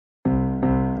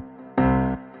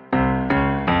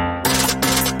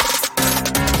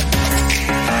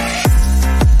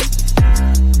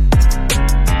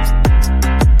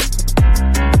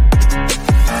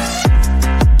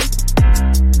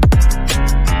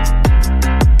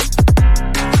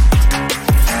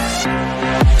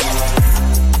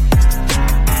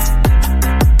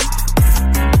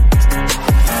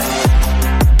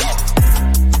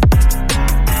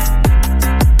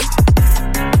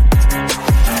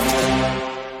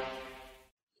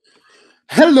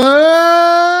Hello,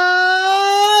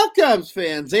 Cubs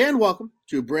fans, and welcome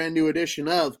to a brand new edition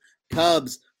of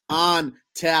Cubs on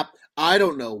Tap. I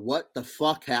don't know what the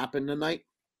fuck happened tonight,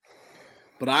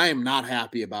 but I am not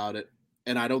happy about it,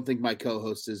 and I don't think my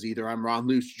co-host is either. I'm Ron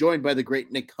Luce, joined by the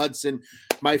great Nick Hudson.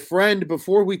 My friend,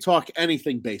 before we talk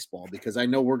anything baseball, because I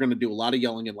know we're going to do a lot of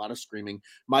yelling and a lot of screaming,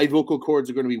 my vocal cords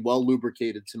are going to be well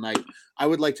lubricated tonight. I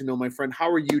would like to know, my friend,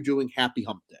 how are you doing? Happy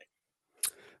Hump Day.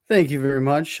 Thank you very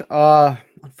much.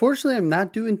 Unfortunately, I'm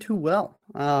not doing too well.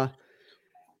 I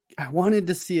wanted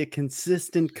to see a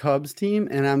consistent Cubs team,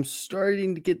 and I'm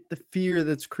starting to get the fear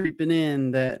that's creeping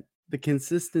in that the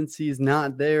consistency is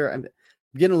not there. I'm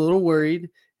getting a little worried,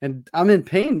 and I'm in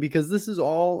pain because this is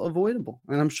all avoidable,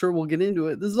 and I'm sure we'll get into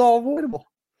it. This is all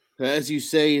avoidable. As you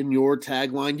say in your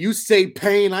tagline, you say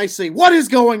pain, I say, what is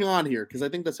going on here? Because I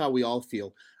think that's how we all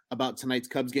feel about tonight's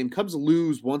Cubs game. Cubs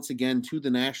lose once again to the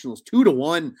Nationals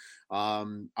 2-1.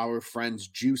 Our friends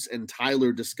Juice and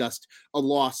Tyler discussed a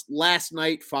loss last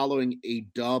night following a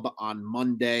dub on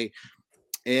Monday.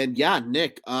 And yeah,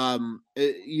 Nick,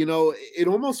 it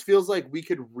almost feels like we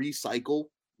could recycle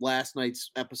last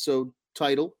night's episode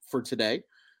title for today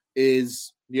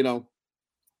is, the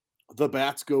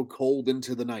bats go cold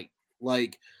into the night.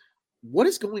 Like, what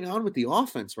is going on with the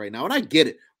offense right now? And I get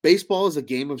it. Baseball is a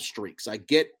game of streaks. I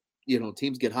get,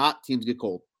 teams get hot, teams get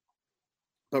cold.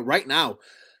 But right now,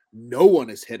 no one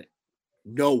is hitting.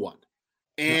 No one.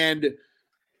 And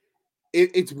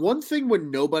it's one thing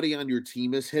when nobody on your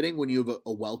team is hitting when you have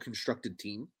a well-constructed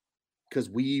team, because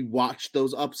we watched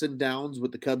those ups and downs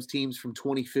with the Cubs teams from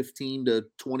 2015 to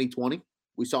 2020.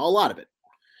 We saw a lot of it.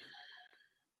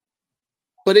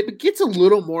 But it gets a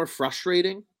little more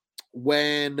frustrating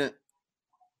when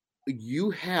you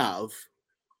have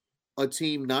a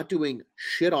team not doing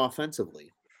shit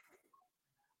offensively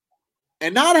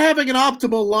and not having an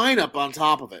optimal lineup on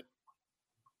top of it.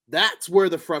 That's where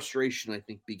the frustration, I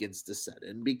think, begins to set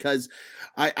in, because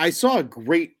I saw a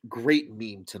great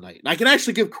meme tonight. And I can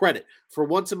actually give credit for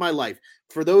once in my life.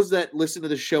 For those that listen to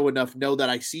the show enough know that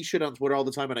I see shit on Twitter all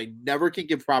the time, and I never can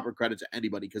give proper credit to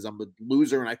anybody because I'm a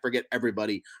loser and I forget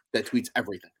everybody that tweets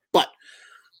everything. But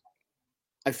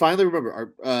I finally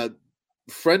remember our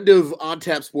friend of On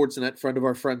Tap Sportsnet, friend of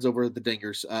our friends over at the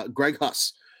Dingers, Greg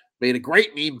Huss, made a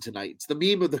great meme tonight. It's the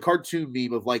meme of the cartoon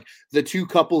meme of like the two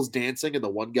couples dancing and the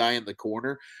one guy in the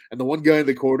corner. And the one guy in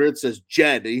the corner, it says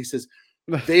Jed. And he says,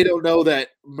 they don't know that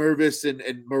Mervis and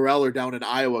Morel are down in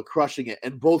Iowa crushing it.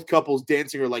 And both couples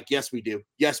dancing are like, yes, we do.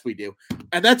 Yes, we do.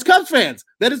 And that's Cubs fans.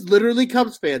 That is literally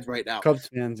Cubs fans right now. Cubs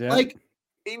fans, yeah. Like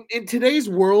in today's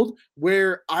world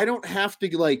where I don't have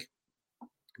to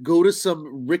go to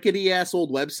some rickety ass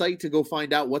old website to go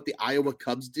find out what the Iowa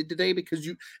Cubs did today, because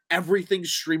everything's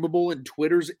streamable and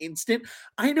Twitter's instant.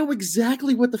 I know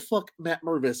exactly what the fuck Matt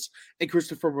Mervis and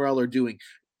Christopher Morel are doing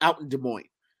out in Des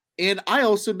Moines. And I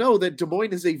also know that Des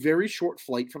Moines is a very short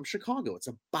flight from Chicago. It's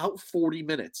about 40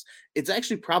 minutes. It's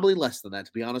actually probably less than that,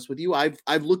 to be honest with you. I've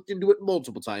looked into it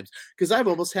multiple times because I've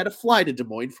almost had to fly to Des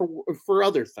Moines for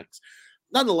other things.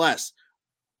 Nonetheless,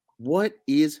 what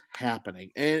is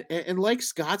happening? And like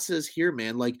Scott says here,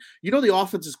 man, the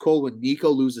offense is cold when Nico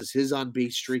loses his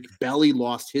on-base streak. Belly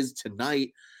lost his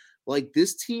tonight. Like,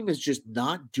 this team is just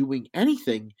not doing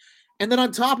anything. And then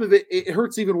on top of it, it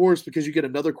hurts even worse because you get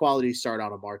another quality start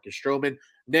out of Marcus Stroman.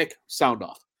 Nick, sound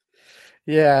off.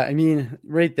 Yeah, I mean,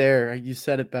 right there, you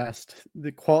said it best.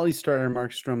 The quality starter,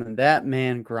 Mark Stroman, that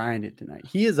man grinded tonight.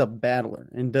 He is a battler,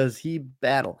 and does he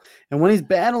battle? And when he's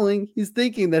battling, he's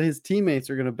thinking that his teammates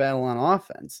are going to battle on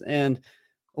offense. And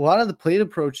a lot of the plate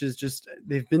approaches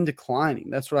they've been declining.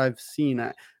 That's what I've seen.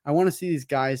 I want to see these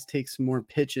guys take some more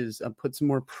pitches, put some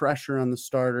more pressure on the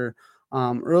starter.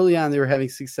 Early on, they were having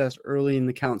success early in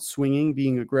the count, swinging,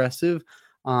 being aggressive.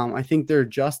 I think they're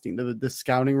adjusting the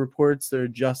scouting reports. They're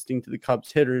adjusting to the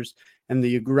Cubs hitters and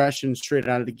the aggression straight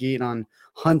out of the gate on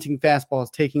hunting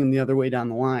fastballs, taking them the other way down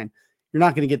the line. You're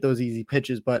not going to get those easy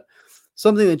pitches, but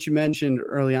something that you mentioned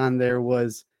early on there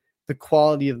was the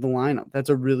quality of the lineup. That's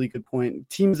a really good point.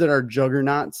 Teams that are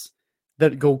juggernauts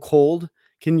that go cold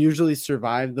can usually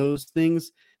survive those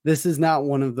things. This is not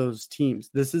one of those teams.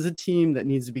 This is a team that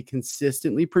needs to be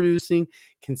consistently producing,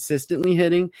 consistently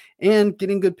hitting, and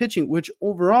getting good pitching, which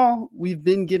overall we've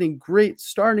been getting great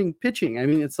starting pitching. I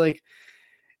mean, it's like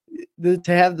to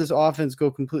have this offense go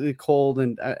completely cold,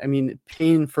 and I mean,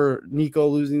 pain for Nico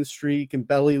losing the streak and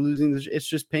Belly losing it's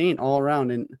just pain all around,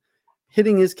 and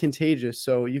hitting is contagious.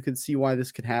 So you could see why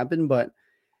this could happen, but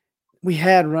we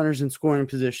had runners in scoring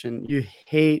position. You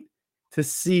hate to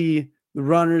see the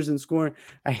runners in scoring.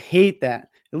 I hate that.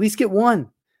 At least get one.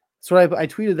 So I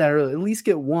tweeted that earlier. At least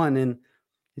get one. And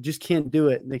They just can't do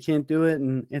it. They can't do it,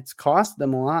 and it's cost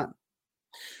them a lot.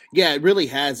 Yeah, it really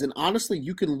has. And honestly,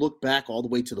 you can look back all the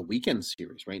way to the weekend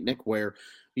series, right, Nick, where,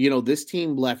 this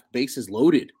team left bases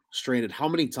loaded, stranded. How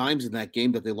many times in that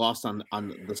game that they lost on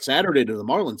the Saturday to the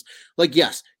Marlins? Like,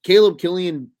 yes, Caleb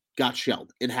Killian got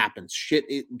shelled. It happens.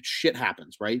 Shit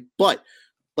happens, right? But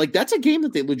like that's a game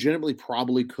that they legitimately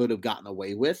probably could have gotten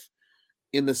away with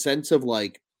in the sense of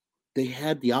like they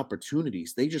had the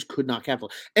opportunities. They just could not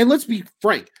capitalize. And let's be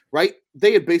frank, right?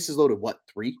 They had bases loaded what,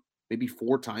 3, maybe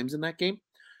 4 times in that game?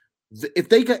 If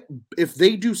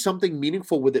they do something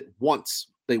meaningful with it once,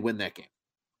 they win that game.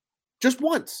 Just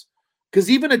once. Because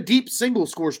even a deep single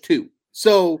scores 2.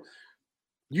 So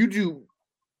you do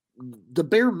the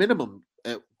bare minimum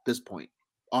at this point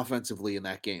offensively in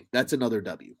that game. That's another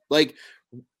W. Like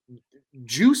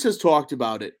Juice has talked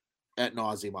about it at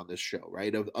nauseum on this show,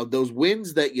 right? Of those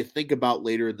wins that you think about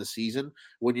later in the season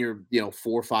when you're, 4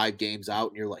 or 5 games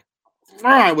out and you're like,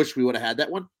 I wish we would have had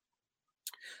that one.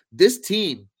 This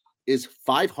team is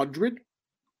 500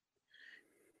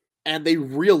 and they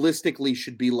realistically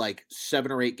should be like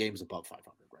 7 or 8 games above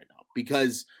 500 right now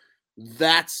because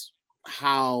that's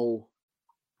how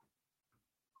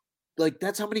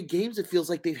many games it feels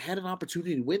like they've had an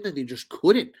opportunity to win that they just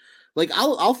couldn't. Like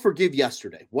I'll forgive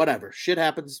yesterday, whatever, shit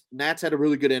happens. Nats had a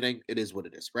really good inning. It is what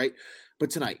it is, right? But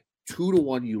tonight,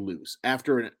 2-1, you lose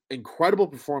after an incredible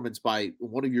performance by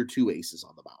one of your 2 aces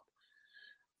on the mound.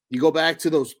 You go back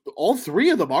to all 3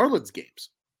 of the Marlins games.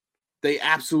 They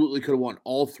absolutely could have won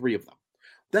all 3 of them.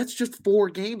 That's just 4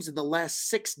 games in the last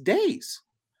 6 days.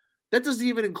 That doesn't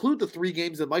even include the 3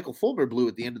 games that Michael Fulmer blew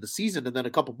at the end of the season and then a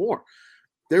couple more.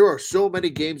 There are so many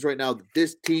games right now that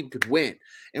this team could win.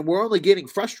 And we're only getting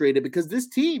frustrated because this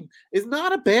team is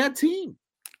not a bad team.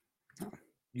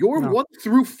 Your 1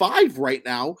 through 5 right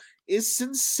now is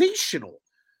sensational.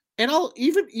 And I'll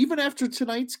even after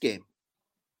tonight's game,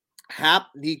 Hap,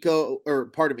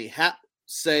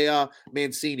 Seiya,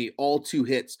 Mancini, all 2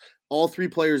 hits. All 3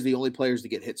 players, the only players to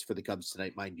get hits for the Cubs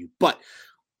tonight, mind you. But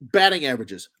batting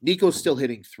averages, Nico's still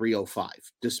hitting 305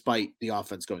 despite the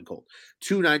offense going cold.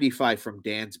 295 from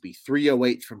Dansby,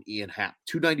 308 from Ian Happ,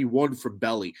 291 from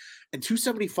Belly, and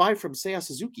 275 from Seiya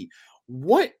Suzuki.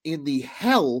 What in the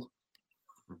hell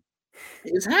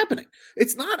is happening?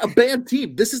 It's not a bad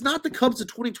team. This is not the Cubs of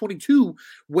 2022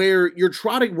 where you're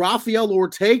trotting Rafael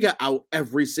Ortega out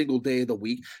every single day of the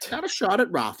week. Got a shot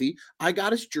at Rafi. I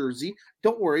got his jersey.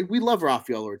 Don't worry. We love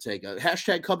Rafael Ortega.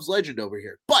 Hashtag Cubs legend over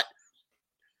here. But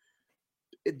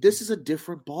this is a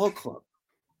different ball club.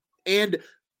 And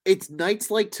it's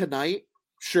nights like tonight.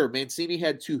 Sure, Mancini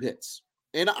had 2 hits.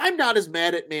 And I'm not as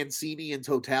mad at Mancini in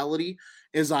totality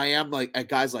as I am like at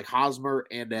guys like Hosmer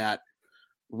and at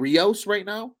Rios right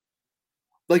now.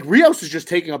 Like Rios is just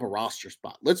taking up a roster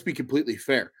spot. Let's be completely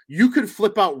fair. You could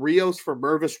flip out Rios for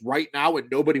Mervis right now and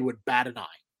nobody would bat an eye.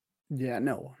 Yeah,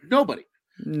 no. Nobody.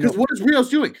 Because what is Rios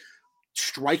doing?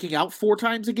 Striking out 4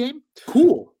 times a game?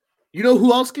 Cool. You know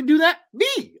who else can do that?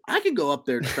 Me. I can go up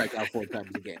there and strike out 4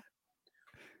 times a game.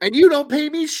 And you don't pay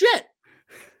me shit.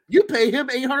 You pay him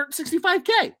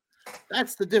 $865K.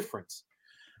 That's the difference.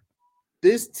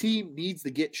 This team needs to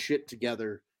get shit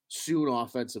together soon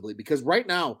offensively because right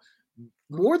now,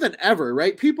 more than ever,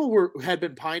 right? People had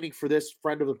been pining for this.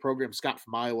 Friend of the program, Scott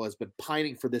from Iowa, has been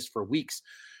pining for this for weeks.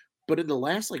 But in the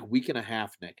last week and a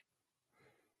half, Nick,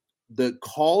 the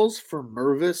calls for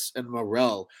Mervis and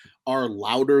Morel are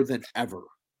louder than ever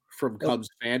from Cubs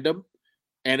fandom.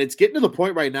 And it's getting to the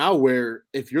point right now where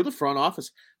if you're the front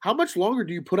office, how much longer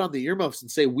do you put on the earmuffs and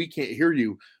say, we can't hear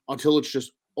you until it's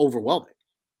just overwhelming?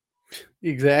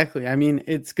 Exactly. I mean,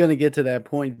 it's going to get to that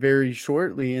point very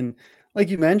shortly. And like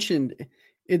you mentioned,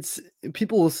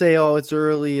 people will say, oh, it's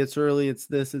early, it's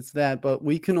this, it's that. But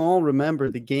we can all remember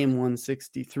the game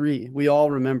 163. We all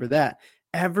remember that.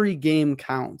 Every game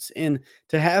counts. And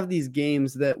to have these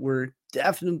games that were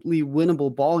definitely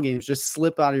winnable ball games just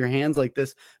slip out of your hands like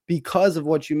this because of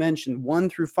what you mentioned, 1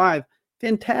 through 5,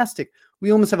 fantastic.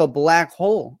 We almost have a black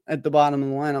hole at the bottom of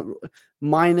the lineup,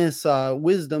 minus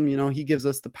Wisdom. He gives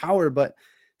us the power, but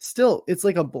still, it's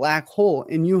like a black hole.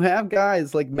 And you have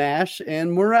guys like Mash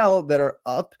and Morel that are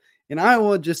up in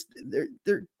Iowa.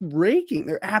 They're raking.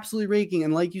 They're absolutely raking.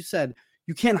 And like you said,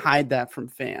 you can't hide that from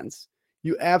fans.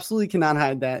 You absolutely cannot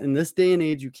hide that. In this day and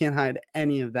age, you can't hide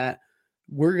any of that.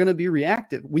 We're going to be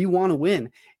reactive. We want to win.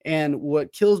 And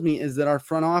what kills me is that our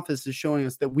front office is showing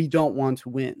us that we don't want to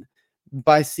win.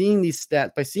 By seeing these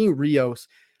stats, by seeing Rios,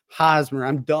 Hosmer,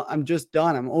 I'm done. I'm just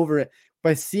done. I'm over it.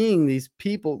 By seeing these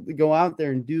people go out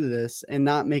there and do this and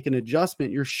not make an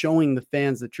adjustment, you're showing the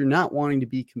fans that you're not wanting to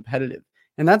be competitive.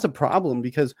 And that's a problem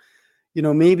because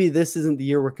maybe this isn't the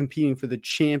year we're competing for the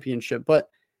championship, but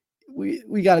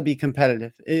we got to be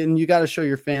competitive, and you got to show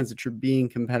your fans that you're being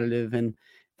competitive, and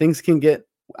things can get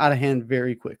out of hand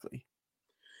very quickly.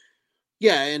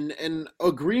 Yeah, and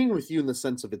agreeing with you in the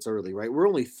sense of it's early, right? We're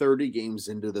only 30 games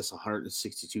into this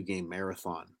 162 game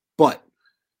marathon. But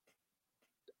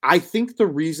I think the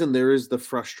reason there is the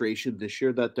frustration this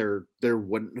year that there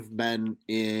wouldn't have been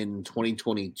in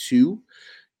 2022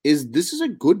 is this is a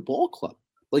good ball club.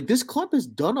 Like, this club has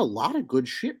done a lot of good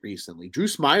shit recently. Drew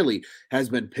Smiley has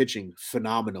been pitching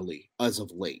phenomenally as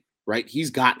of late, right? He's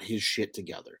got his shit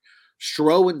together.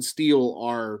 Stroh and Steele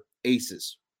are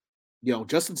aces.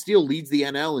 Justin Steele leads the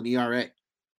NL in ERA.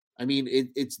 I mean,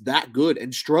 it's that good.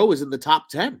 And Stroh is in the top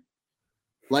 10.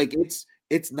 Like,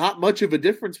 it's not much of a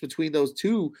difference between those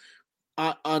two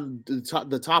on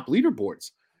the top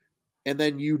leaderboards. And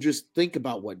then you just think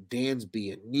about what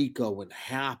Dansby and Nico and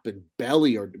Happ and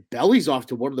Belly's off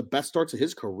to one of the best starts of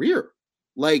his career.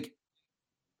 Like,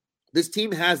 this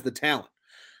team has the talent.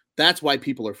 That's why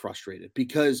people are frustrated,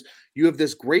 because you have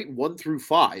this great 1 through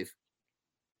 5,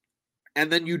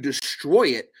 and then you destroy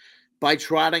it by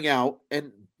trotting out,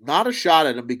 and not a shot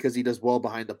at him because he does well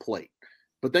behind the plate.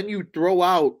 But then you throw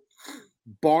out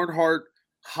Barnhart,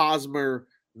 Hosmer,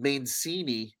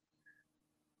 Mancini,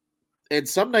 and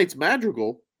some nights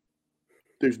Madrigal.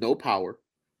 There's no power.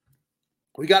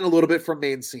 We got a little bit from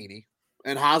Mancini,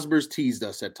 and Hosmer's teased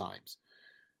us at times.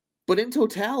 But in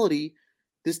totality,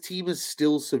 this team is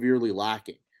still severely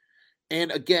lacking.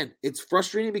 And again, it's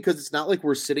frustrating because it's not like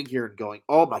we're sitting here and going,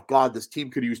 oh my God, this team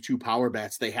could use 2 power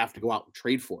bats. They have to go out and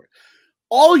trade for it.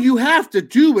 All you have to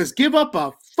do is give up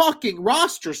a fucking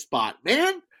roster spot,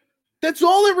 man. That's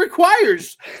all it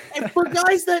requires. And for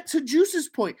guys that, to Juice's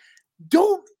point,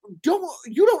 you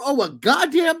don't owe a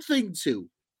goddamn thing to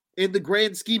in the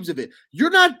grand schemes of it. You're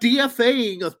not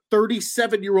DFAing a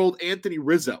 37-year-old Anthony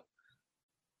Rizzo.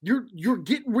 You're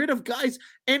getting rid of guys.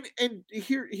 And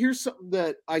here's something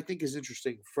that I think is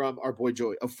interesting from our boy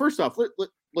Joey. First off,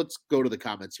 let's go to the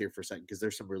comments here for a second, because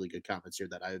there's some really good comments here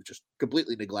that I have just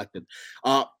completely neglected.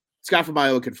 Scott from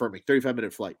Iowa confirming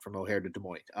 35-minute flight from O'Hare to Des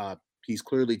Moines. He's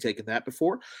clearly taken that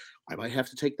before. I might have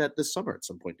to take that this summer at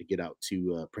some point to get out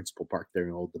to Principal Park there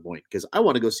in Old Des Moines, because I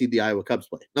want to go see the Iowa Cubs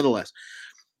play. Nonetheless,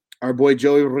 our boy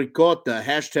Joey Ricotta,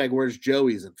 hashtag where's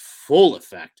Joey, is in full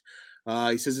effect.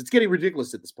 He says, it's getting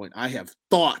ridiculous at this point. I have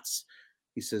thoughts.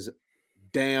 He says,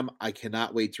 damn, I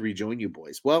cannot wait to rejoin you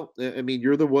boys. Well, I mean,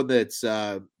 you're the one that's,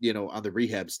 on the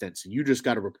rehab stint. So you just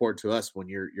got to report to us when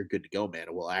you're good to go, man,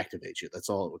 and we'll activate you. That's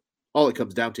all it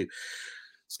comes down to.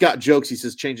 Scott jokes. He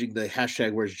says, changing the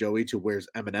hashtag where's Joey to where's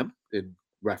Eminem in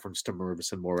reference to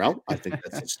Mervis and Morel. I think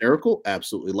that's hysterical.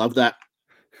 Absolutely love that.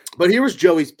 But here was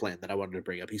Joey's plan that I wanted to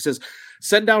bring up. He says,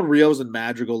 send down Rios and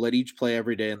Madrigal, let each play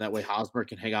every day, and that way Hosmer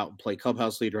can hang out and play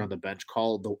clubhouse leader on the bench,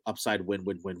 call the upside win.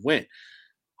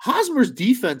 Hosmer's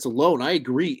defense alone, I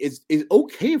agree, is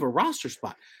okay of a roster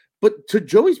spot. But to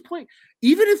Joey's point,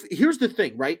 even if, here's the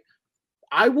thing, right?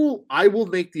 I will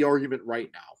make the argument right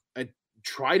now and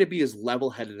try to be as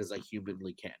level-headed as I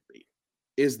humanly can be,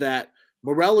 is that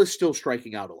Morel is still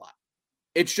striking out a lot.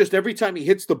 It's just every time he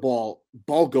hits the ball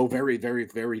go very, very,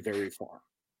 very, very far,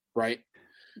 right?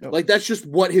 Yep. Like, that's just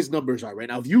what his numbers are right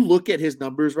now. If you look at his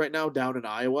numbers right now down in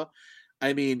Iowa,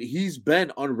 I mean, he's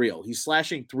been unreal. He's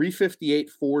slashing 358,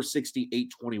 460,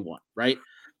 821, right?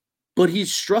 But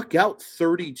he's struck out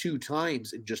 32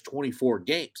 times in just 24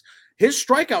 games. His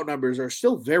strikeout numbers are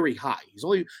still very high.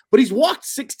 But he's walked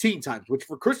 16 times, which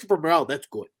for Christopher Morel, that's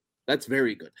good. That's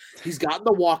very good. He's gotten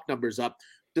the walk numbers up.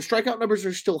 The strikeout numbers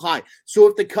are still high. So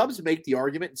if the Cubs make the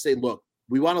argument and say, look,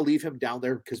 we want to leave him down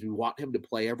there because we want him to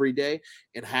play every day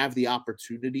and have the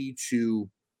opportunity to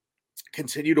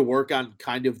continue to work on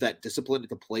kind of that discipline at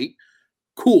the plate,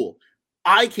 cool.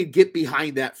 I can get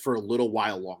behind that for a little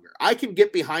while longer. I can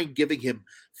get behind giving him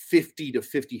 50 to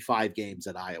 55 games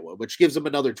at Iowa, which gives him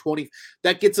another 20.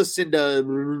 That gets us into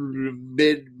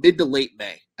mid to late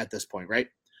May at this point, right?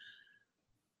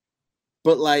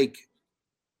 But, like,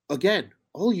 again,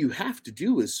 all you have to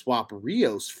do is swap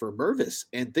Rios for Mervis,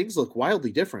 and things look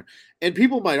wildly different. And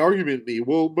people might argue with me,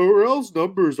 well, Morel's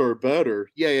numbers are better.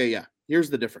 Yeah. Here's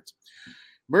the difference.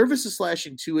 Mervis is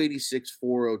slashing 286,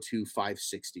 402,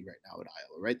 560 right now at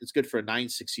Iowa, right? That's good for a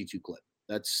 962 clip.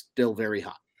 That's still very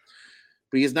hot.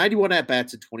 But he has 91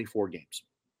 at-bats in 24 games.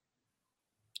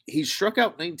 He's struck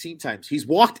out 19 times. He's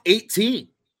walked 18.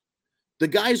 The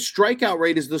guy's strikeout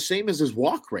rate is the same as his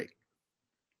walk rate.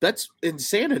 That's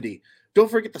insanity. Don't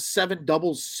forget the 7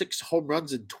 doubles, 6 home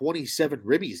runs, and 27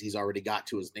 ribbies he's already got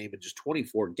to his name in just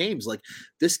 24 games. Like,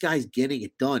 this guy's getting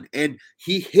it done. And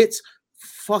he hits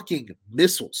fucking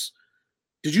missiles.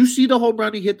 Did you see the home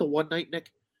run he hit the one night,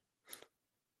 Nick?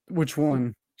 Which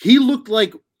one? He looked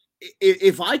like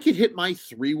if I could hit my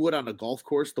 3-wood on a golf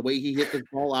course the way he hit the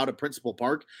ball out of Principal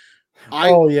Park,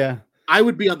 I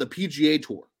would be on the PGA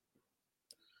Tour.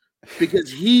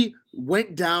 Because he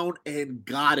went down and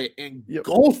got it and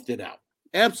golfed it out.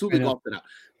 Absolutely golfed it out.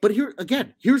 But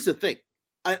here's the thing.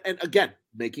 And again,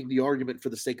 making the argument for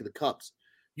the sake of the Cubs.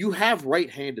 You have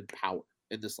right-handed power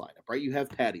in this lineup, right? You have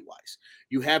Patty Wise.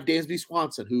 You have Dansby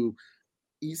Swanson, who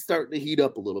he's starting to heat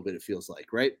up a little bit, it feels like,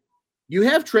 right? You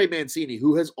have Trey Mancini,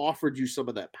 who has offered you some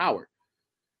of that power.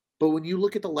 But when you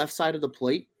look at the left side of the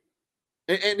plate,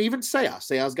 and even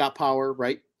Sea's got power,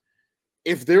 right?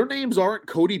 If their names aren't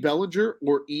Cody Bellinger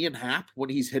or Ian Happ when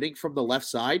he's hitting from the left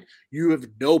side, you have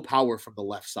no power from the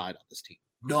left side on this team.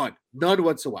 None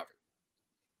whatsoever.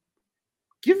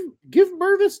 Give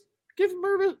Mervis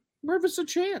a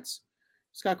chance.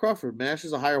 Scott Crawford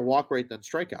mashes a higher walk rate than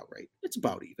strikeout rate. It's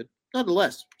about even.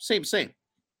 Nonetheless, same.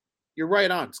 You're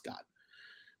right on, Scott.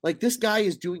 Like, this guy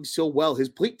is doing so well. His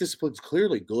plate discipline's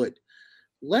clearly good.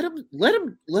 Let him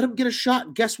get a shot.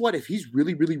 And guess what? If he's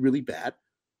really, really, really bad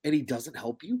and he doesn't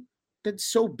help you, then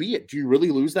so be it. Do you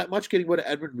really lose that much getting rid of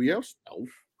Edwin Rios? No.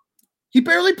 He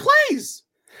barely plays.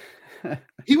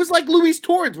 He was like Luis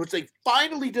Torrens, which they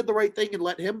finally did the right thing and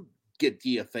let him get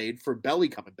DFA'd for Belly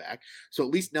coming back. So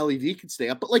at least Nelly V can stay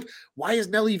up. But, like, why is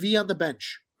Nelly V on the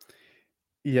bench?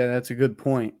 Yeah, that's a good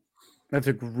point. That's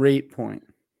a great point.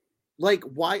 Like,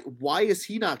 why is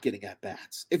he not getting at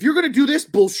bats? If you're going to do this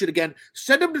bullshit again,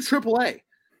 send him to AAA.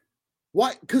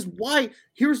 Why? Because why?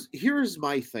 Here's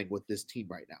my thing with this team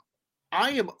right now.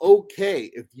 I am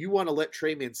okay if you want to let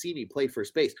Trey Mancini play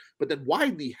first base, but then why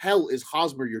in the hell is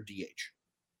Hosmer your DH?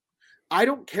 I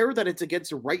don't care that it's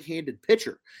against a right-handed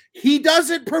pitcher. He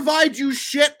doesn't provide you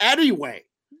shit anyway.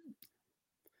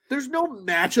 There's no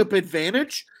matchup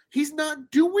advantage. He's not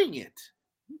doing it.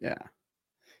 Yeah.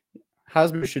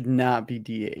 Hosmer should not be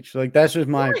DH. Like, that's just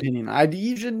my opinion.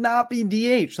 He should not be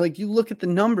DH. Like, you look at the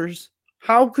numbers.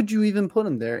 How could you even put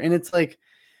him there? And it's like,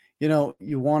 you know,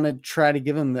 you want to try to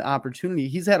give him the opportunity.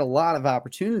 He's had a lot of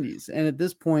opportunities. And at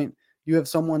this point, you have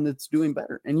someone that's doing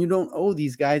better. And you don't owe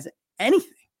these guys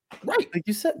anything. Right. Like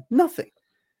you said, nothing.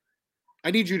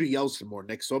 I need you to yell some more,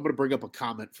 Nick. So I'm going to bring up a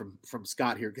comment from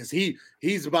Scott here because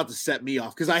he's about to set me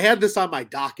off. Because I had this on my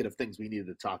docket of things we needed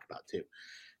to talk about too.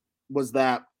 Was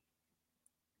that,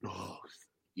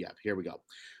 here we go.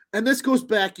 And this goes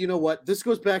back, you know what? This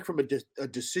goes back from a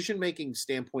decision-making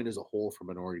standpoint as a whole from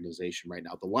an organization right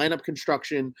now. The lineup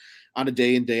construction on a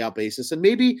day-in, day-out basis. And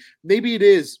maybe it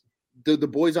is, the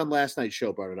boys on last night's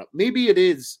show brought it up. Maybe it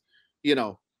is, you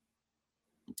know,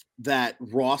 that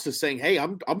Ross is saying, hey,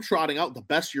 I'm trotting out the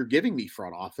best you're giving me,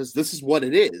 front office. This is what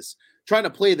it is. Trying to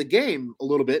play the game a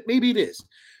little bit. Maybe it is.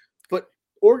 But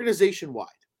organization-wide,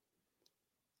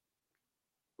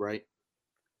 right?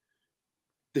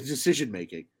 The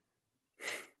decision-making.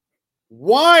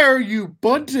 Why are you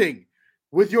bunting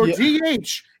with your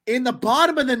DH in the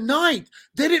bottom of the ninth?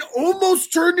 Then it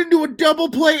almost turned into a double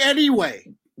play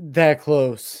anyway. That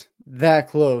close.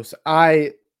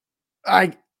 Why?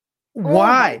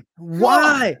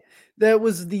 Why? That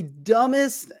was the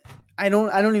dumbest. I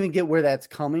don't even get where that's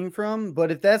coming from.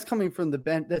 But if that's coming from the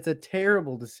bench, that's a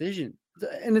terrible decision.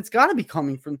 And it's got to be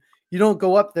coming from, you don't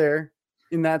go up there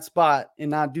in that spot and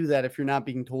not do that if you're not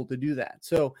being told to do that.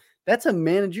 So that's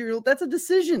a that's a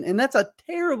decision, and that's a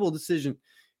terrible decision.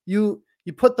 You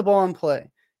put the ball in play.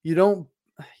 You don't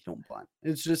bunt.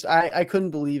 It's just I couldn't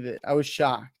believe it. I was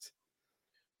shocked.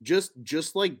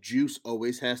 Just like Juice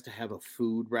always has to have a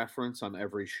food reference on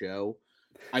every show,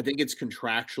 I think it's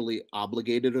contractually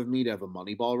obligated of me to have a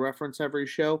Moneyball reference every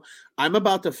show. I'm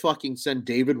about to fucking send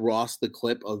David Ross the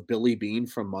clip of Billy Bean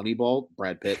from Moneyball,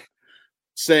 Brad Pitt,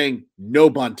 saying no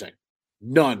bunting.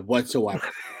 None whatsoever.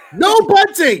 No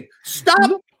bunting!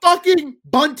 Stop fucking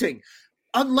bunting.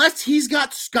 Unless he's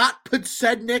got Scott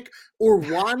Podsednik or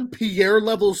Juan Pierre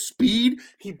level speed,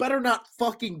 he better not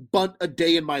fucking bunt a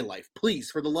day in my life.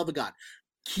 Please, for the love of God.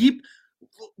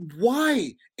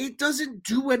 Why? It doesn't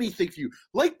do anything for you.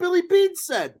 Like Billy Bean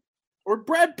said, or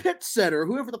Brad Pitt said, or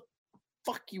whoever the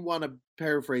fuck you want to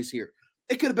paraphrase here.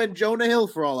 It could have been Jonah Hill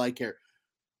for all I care.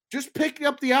 Just pick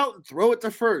up the out and throw it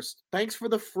to first. Thanks for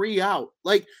the free out.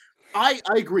 Like, I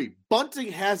agree.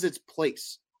 Bunting has its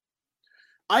place.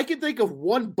 I can think of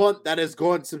one bunt that has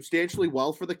gone substantially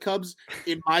well for the Cubs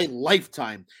in my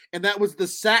lifetime, and that was the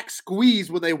sack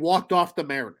squeeze when they walked off the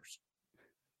Mariners.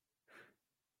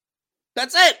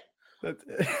 That's it.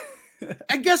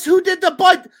 And guess who did the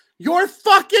bunt? Your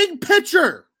fucking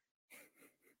pitcher.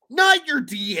 Not your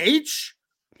DH.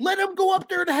 Let him go up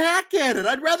there and hack at it.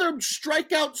 I'd rather him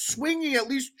strike out swinging, at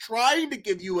least trying to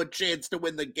give you a chance to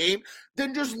win the game,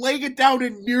 than just laying it down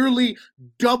and nearly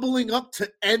doubling up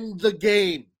to end the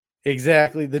game.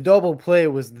 Exactly. The double play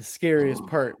was the scariest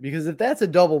part, because if that's a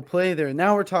double play there,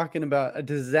 now we're talking about a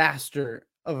disaster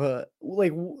of a,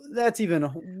 like, that's even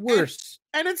worse.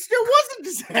 And it still was a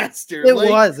disaster. It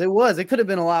was. It could have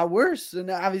been a lot worse.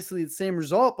 And obviously it's the same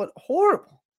result, but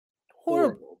horrible.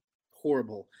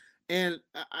 And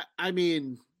I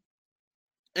mean,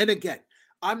 and again,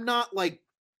 I'm not like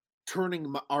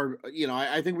turning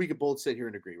I think we could both sit here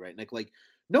and agree, right, Nick? Like,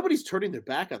 nobody's turning their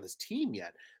back on this team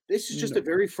yet. This is just a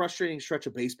very frustrating stretch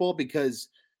of baseball because,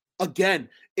 again,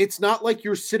 it's not like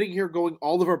you're sitting here going,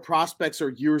 all of our prospects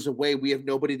are years away. We have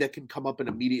nobody that can come up and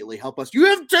immediately help us. You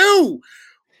have two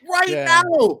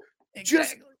now,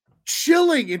 just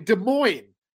chilling in Des Moines,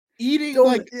 eating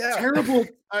terrible.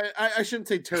 I shouldn't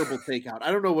say terrible takeout. I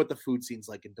don't know what the food scene's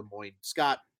like in Des Moines.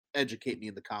 Scott, educate me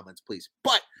in the comments, please.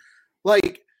 But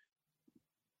like,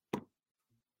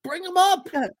 bring them up.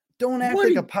 Yeah, don't act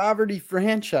like a poverty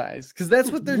franchise, because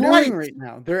that's what they're doing right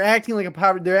now. They're acting like a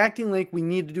poverty. They're acting like we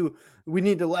need to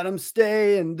let them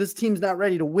stay, and this team's not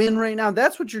ready to win right now.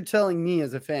 That's what you're telling me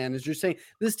as a fan, is you're saying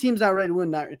this team's not ready to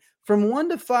win. From 1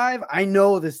 to 5, I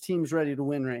know this team's ready to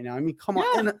win right now. I mean, come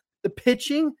on. And the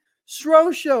pitching,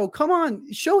 Show, come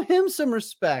on, show him some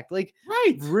respect. Like,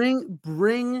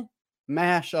 bring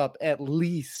Mash up at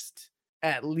least.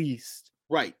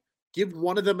 Right. Give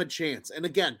one of them a chance. And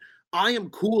again, I am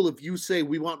cool if you say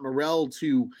we want Morel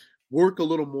to work a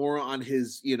little more on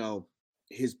his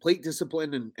plate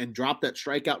discipline and drop that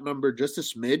strikeout number just a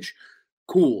smidge.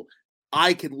 Cool.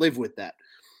 I can live with that.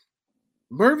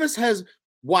 Mervis has,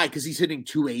 why? Because he's hitting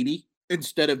 280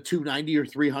 instead of 290 or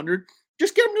 300.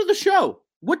 Just get him to the show.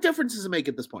 What difference does it make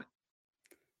at this point?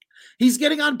 He's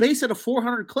getting on base at a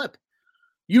 400 clip.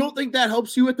 You don't think that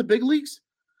helps you at the big leagues?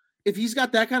 If he's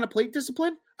got that kind of plate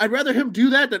discipline, I'd rather him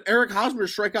do that than Eric Hosmer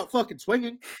strike out fucking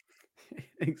swinging.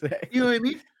 Exactly. You know what I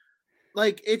mean?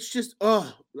 Like, it's just,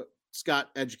 Scott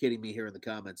educating me here in the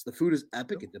comments. The food is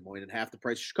epic in Des Moines and half the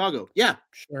price of Chicago. Yeah.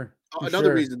 Sure.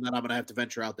 Another reason that I'm going to have to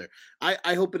venture out there.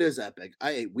 I hope it is epic.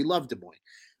 We love Des Moines.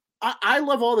 I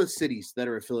love all the cities that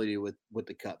are affiliated with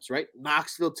the Cubs, right?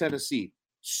 Knoxville, Tennessee.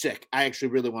 Sick. I actually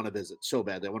really want to visit so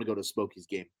badly. I want to go to a Smokies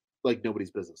game like nobody's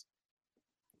business.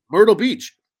 Myrtle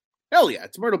Beach. Hell yeah,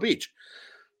 it's Myrtle Beach.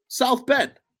 South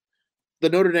Bend. The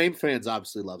Notre Dame fans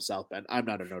obviously love South Bend. I'm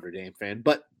not a Notre Dame fan,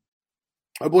 but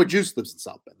our boy Juice lives in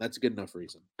South Bend. That's a good enough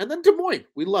reason. And then Des Moines.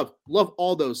 We love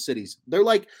all those cities. They're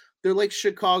like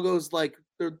Chicago's, like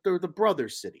they're the brother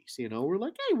cities, you know. We're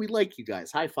like, hey, we like you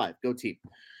guys. High five. Go team.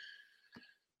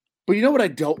 But you know what I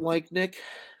don't like, Nick?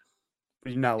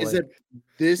 That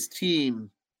this team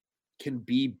can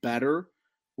be better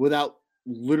without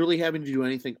literally having to do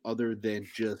anything other than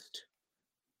just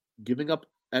giving up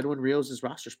Edwin Rios'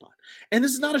 roster spot. And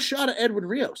this is not a shot at Edwin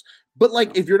Rios, but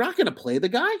like, if you're not going to play the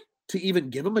guy to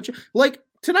even give him a chance, like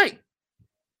tonight,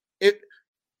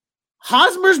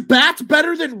 Hosmer's bat's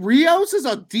better than Rios as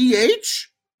a DH?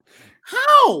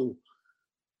 How?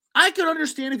 I can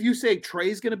understand if you say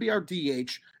Trey's going to be our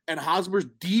DH and Hosmer's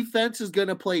defense is going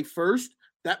to play first.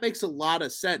 That makes a lot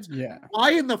of sense. Yeah.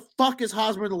 Why in the fuck is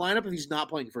Hosmer in the lineup if he's not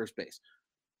playing first base?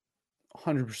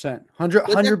 100%.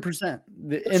 100%.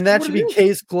 And that should be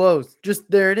case closed. Just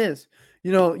there it is.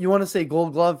 You know, you want to say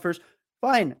Gold Glove first?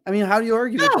 Fine. I mean, how do you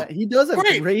argue with that? He does have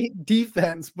great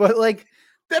defense, but like,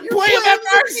 that play him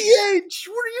DH.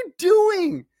 What are you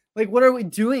doing? Like, what are we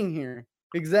doing here?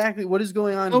 Exactly. What is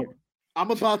going on here?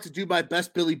 I'm about to do my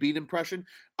best Billy Beane impression.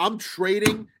 I'm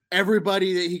trading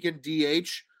everybody that he can DH,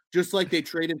 just like they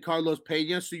traded Carlos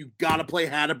Pena. So you got to play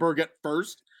Hatterberg at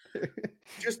first.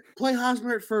 Just play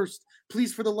Hosmer at first,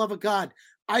 please, for the love of God.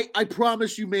 I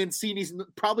promise you, Mancini's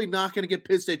probably not going to get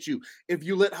pissed at you if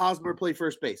you let Hosmer play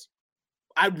first base.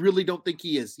 I really don't think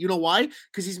he is. You know why?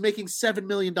 Because he's making $7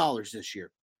 million this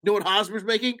year. You know what Hosmer's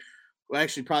making? Well,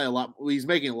 actually, probably a lot. Well, he's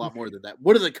making a lot more than that.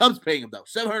 What are the Cubs paying him though?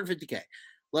 $750K.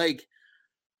 Like,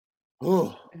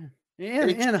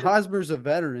 and Hosmer's a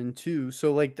veteran too.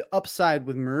 So like, the upside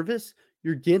with Mervis,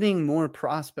 you're getting more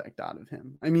prospect out of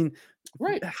him. I mean,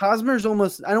 Hosmer's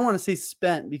almost, I don't want to say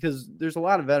spent, because there's a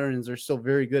lot of veterans that are still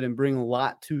very good and bring a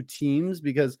lot to teams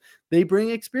because they bring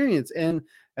experience. And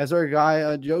as our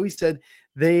guy Joey said,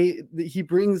 he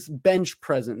brings bench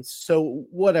presence. So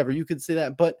whatever, you could say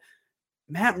that. But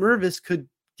Matt Mervis could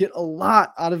get a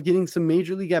lot out of getting some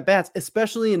major league at bats,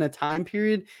 especially in a time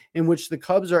period in which the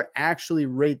Cubs are actually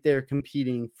right there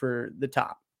competing for the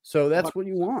top. So that's what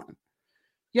you want.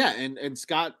 Yeah, and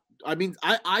Scott I mean,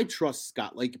 I trust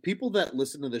Scott. Like people that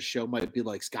listen to this show might be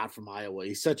like Scott from Iowa.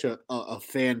 He's such a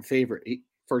fan favorite.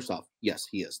 First off, yes,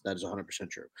 he is. That is 100%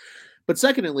 true. But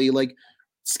secondly, like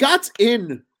Scott's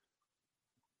in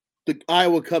the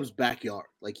Iowa Cubs backyard.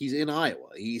 Like he's in Iowa.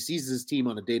 He sees his team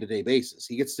on a day-to-day basis.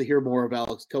 He gets to hear more of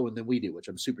Alex Cohen than we do, which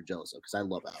I'm super jealous of because I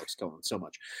love Alex Cohen so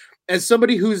much. As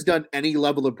somebody who's done any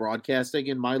level of broadcasting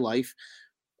in my life,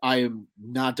 I am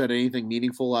not done anything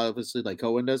meaningful, obviously, like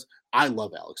Cohen does. I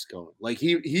love Alex Cohen. Like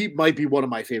he might be one of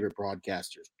my favorite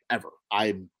broadcasters ever.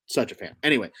 I'm such a fan.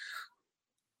 Anyway,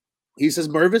 he says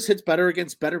Mervis hits better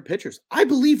against better pitchers. I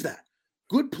believe that.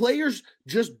 Good players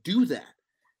just do that.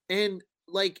 And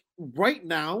like right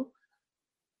now,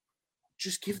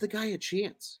 just give the guy a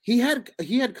chance. He had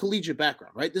collegiate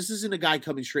background, right? This isn't a guy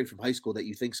coming straight from high school that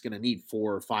you think's going to need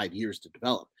 4 or 5 years to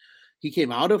develop. He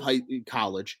came out of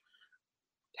college,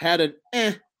 had an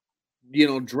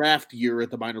draft year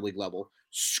at the minor league level,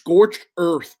 scorched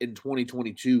earth in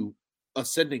 2022,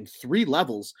 ascending 3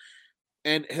 levels,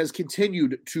 and has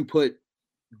continued to put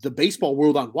the baseball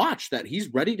world on watch that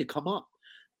he's ready to come up.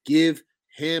 Give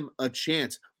him a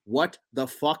chance. What the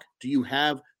fuck do you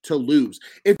have to lose?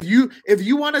 If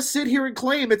you want to sit here and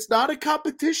claim it's not a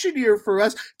competition year for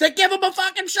us, then give him a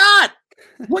fucking shot.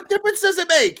 What difference does it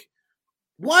make?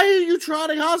 Why are you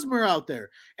trotting Hosmer out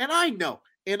there? And I know,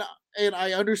 and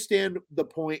I understand the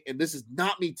point, and this is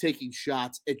not me taking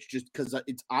shots. It's just because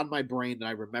it's on my brain and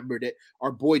I remembered it.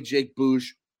 Our boy Jake Boosh,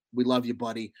 we love you,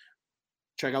 buddy.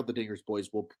 Check out the Dingers,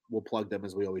 boys. We'll plug them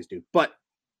as we always do. But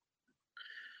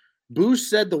Boosh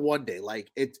said the one day, like,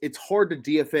 it's hard to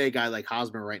DFA a guy like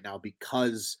Hosmer right now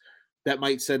because that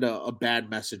might send a bad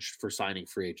message for signing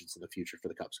free agents in the future for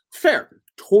the Cubs. Fair.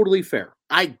 Totally fair.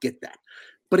 I get that.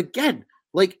 But again,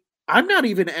 like, I'm not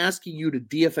even asking you to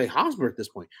DFA Hosmer at this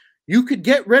point. You could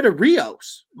get rid of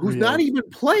Rios, who's not even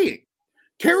playing.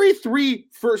 Carry 3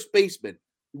 first basemen.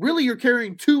 Really, you're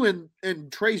carrying 2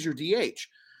 and Trey's your DH.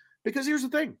 Because here's the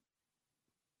thing.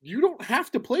 You don't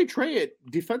have to play Trey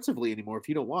defensively anymore if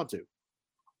you don't want to.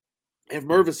 If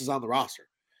Mervis is on the roster,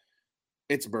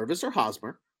 it's Mervis or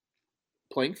Hosmer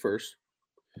playing first.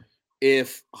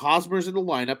 If Hosmer's in the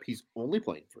lineup, he's only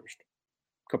playing first.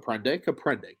 Caprende,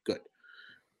 good.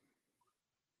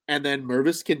 And then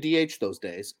Mervis can DH those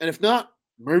days. And if not,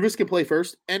 Mervis can play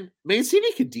first and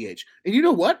Mancini can DH. And you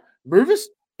know what? Mervis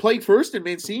playing first and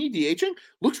Mancini DHing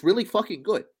looks really fucking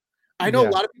good. I know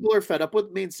a lot of people are fed up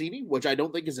with Mancini, which I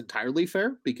don't think is entirely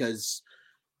fair because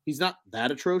he's not that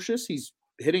atrocious. He's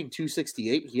hitting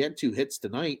 268. He had 2 hits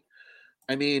tonight.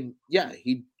 I mean, yeah,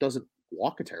 he doesn't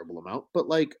walk a terrible amount, but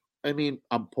like, I mean,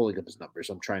 I'm pulling up his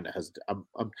numbers. I'm trying to hesitate.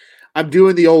 I'm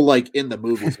doing the old like in the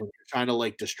movies when you're trying to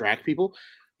like distract people.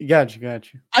 Got you.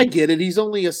 I get it. He's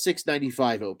only a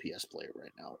 695 OPS player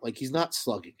right now. Like he's not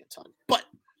slugging a ton, but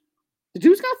the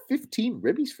dude's got 15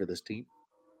 ribbies for this team.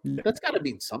 Yeah. That's got to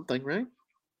mean something, right?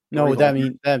 No,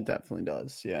 that definitely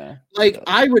does. Yeah. Like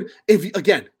I would, if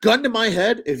again, gun to my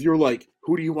head, if you're like,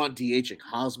 who do you want DHing,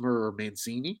 Hosmer or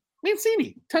Mancini?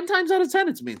 Mancini. 10 times out of 10,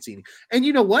 it's Mancini. And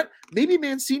you know what? Maybe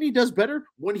Mancini does better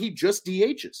when he just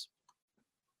DHs.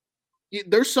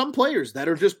 There's some players that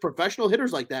are just professional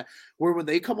hitters like that, where when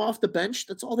they come off the bench,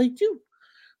 that's all they do.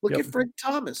 Look at Frank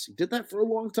Thomas. He did that for a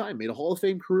long time, made a Hall of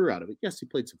Fame career out of it. Yes, he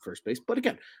played some first base, but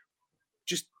again,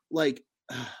 just like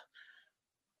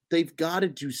they've got to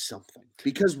do something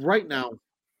because right now,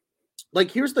 like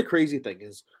here's the crazy thing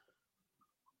is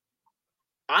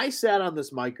I sat on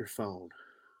this microphone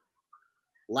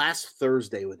last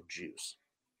Thursday with Juice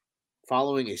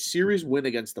following a series win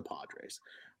against the Padres.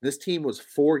 This team was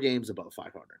 4 games above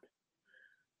 500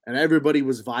 and everybody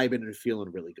was vibing and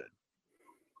feeling really good.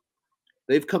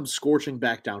 They've come scorching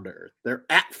back down to earth. They're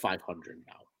at 500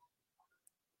 now.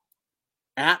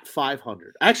 At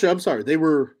 500. Actually, I'm sorry. They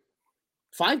were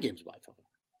 5 games above 500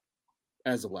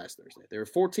 as of last Thursday. They were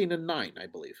 14-9, I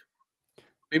believe.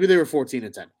 Maybe they were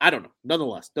 14-10. I don't know.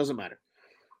 Nonetheless, doesn't matter.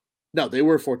 No, they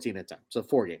were 14-10. So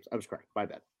 4 games. I was correct. My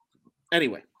bad.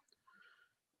 Anyway,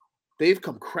 they've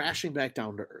come crashing back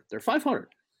down to earth. They're 500.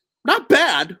 Not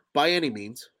bad by any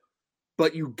means,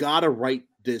 but you got to right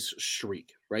this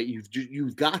streak, right?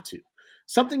 You've got to.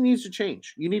 Something needs to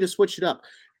change. You need to switch it up.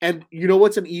 And you know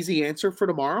what's an easy answer for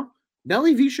tomorrow?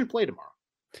 Nelly V should play tomorrow.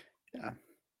 Yeah.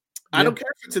 I don't care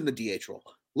if it's in the DH role.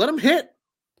 Let him hit.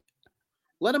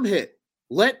 Let him hit.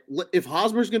 If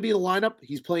Hosmer's going to be in the lineup,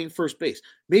 he's playing first base.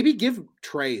 Maybe give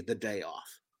Trey the day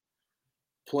off.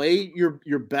 Play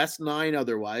your best 9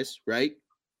 otherwise, right?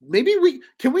 Maybe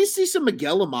can we see some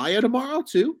Miguel Amaya tomorrow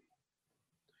too?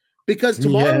 Because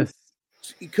tomorrow,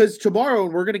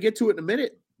 and we're going to get to it in a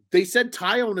minute, they said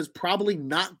Tyone is probably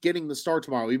not getting the start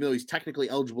tomorrow, even though he's technically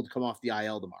eligible to come off the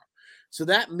IL tomorrow. So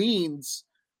that means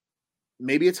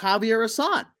maybe it's Javier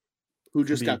Assad who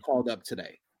just got called up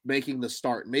today, making the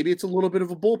start. Maybe it's a little bit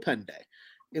of a bullpen day.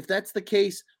 If that's the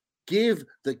case, give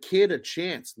the kid a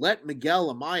chance. Let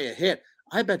Miguel Amaya hit.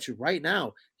 I bet you right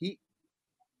now,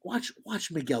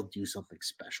 watch Miguel do something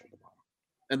special tomorrow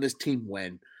and this team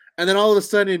win. And then all of a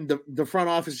sudden, the front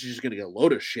office is just going to get a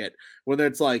load of shit when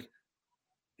it's like,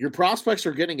 your prospects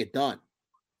are getting it done.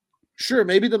 Sure,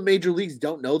 maybe the major leagues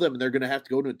don't know them and they're going to have to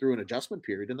go through an adjustment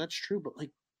period, and that's true, but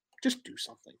like, just do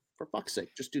something. For fuck's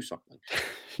sake, just do something.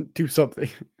 Do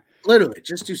something. Literally,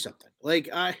 just do something. Like,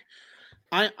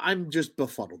 I'm just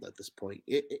befuddled at this point.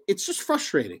 It's just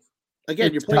frustrating.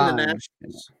 Again, you're playing the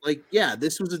Nationals. Like, yeah,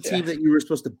 this was a team that you were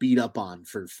supposed to beat up on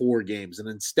for 4 games, and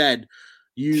instead,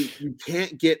 you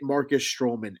can't get Marcus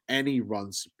Stroman any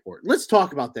run support. Let's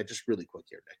talk about that just really quick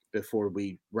here, Nick, before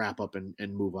we wrap up and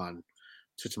move on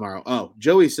to tomorrow. Oh,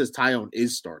 Joey says Tyone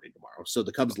is starting tomorrow, so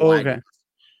the Cubs lied. Okay.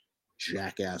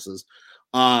 Jackasses.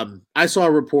 I saw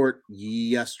a report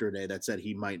yesterday that said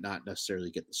he might not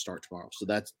necessarily get the start tomorrow, so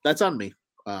that's on me.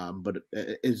 But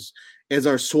as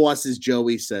our sources,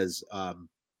 Joey says,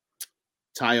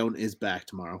 Tyone is back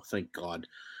tomorrow. Thank God,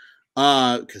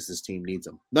 because this team needs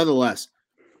him. Nonetheless,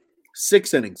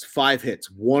 6 innings, 5 hits,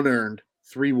 1 earned,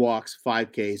 3 walks, 5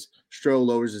 Ks. Stroh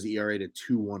lowers his ERA to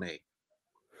 2.18.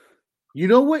 You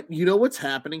know what? You know what's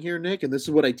happening here, Nick, and this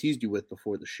is what I teased you with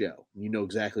before the show. You know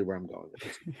exactly where I'm going with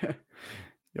this.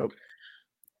 Yep.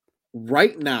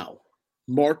 Right now,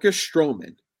 Marcus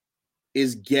Stroman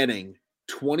is getting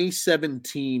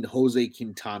 2017 Jose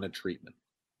Quintana treatment,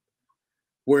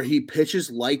 where he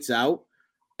pitches lights out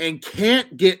and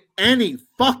can't get any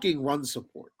fucking run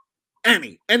support.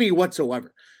 Any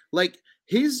whatsoever. Like,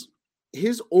 his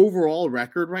overall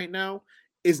record right now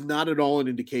is not at all an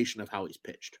indication of how he's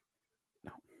pitched.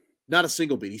 No. Not a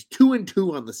single beat. He's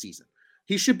 2-2 on the season.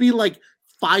 He should be like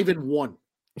 5-1.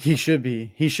 He should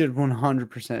be. He should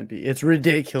 100% be. It's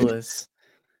ridiculous.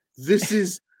 This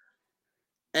is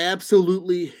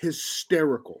absolutely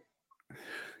hysterical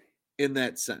in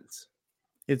that sense.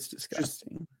 It's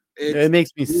disgusting. It makes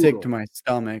me brutal. Sick to my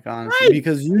stomach, honestly, right?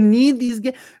 Because you need these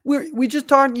guys. We just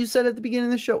talked. You said at the beginning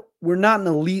of the show, we're not an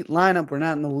elite lineup. We're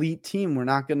not an elite team. We're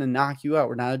not going to knock you out.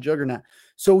 We're not a juggernaut.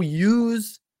 So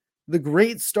use the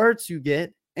great starts you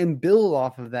get and build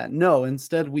off of that. No,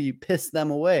 instead we piss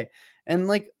them away. And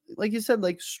like you said,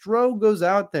 like Stroh goes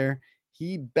out there,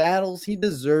 he battles, he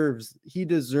deserves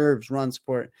run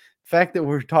support. The fact that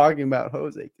we're talking about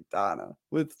Jose Quintana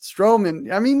with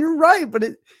Stroman, I mean, you're right, but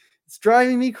it's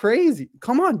driving me crazy.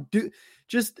 Come on,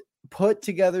 just put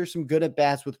together some good at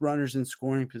bats with runners in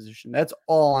scoring position. That's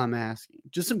all I'm asking.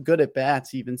 Just some good at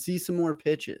bats, even see some more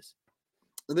pitches.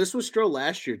 And this was Stroh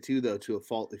last year too, though, to a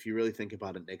fault if you really think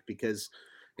about it, Nick, because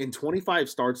in 25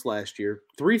 starts last year,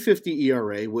 3.50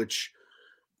 ERA, which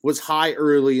was high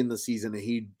early in the season, and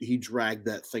he dragged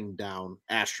that thing down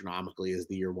astronomically as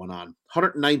the year went on.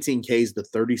 119 Ks to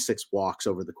 36 walks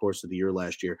over the course of the year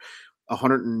last year.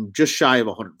 100 and just shy of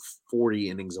 140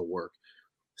 innings of work.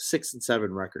 6-7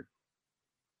 record.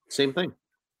 Same thing.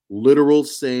 Literal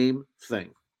same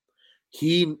thing.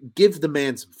 He give the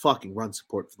man some fucking run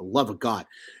support, for the love of God,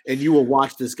 and you will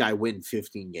watch this guy win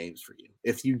 15 games for you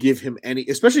if you give him any,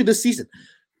 especially this season.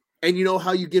 And you know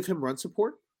how you give him run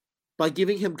support? By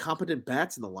giving him competent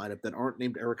bats in the lineup that aren't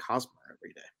named Eric Hosmer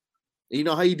every day. And you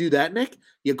know how you do that, Nick?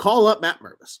 You call up Matt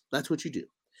Mervis. That's what you do.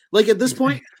 Like, at this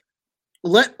point,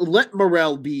 let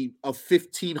Morel be a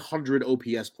 1,500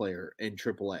 OPS player in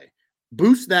AAA.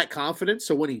 Boost that confidence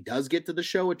so when he does get to the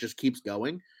show, it just keeps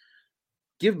going.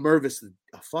 Give Mervis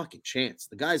a fucking chance.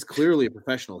 The guy's clearly a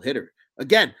professional hitter.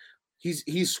 Again,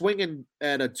 he's swinging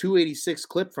at a 286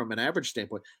 clip from an average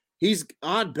standpoint. He's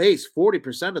on base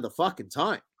 40% of the fucking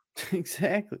time.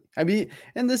 Exactly. I mean,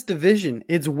 in this division,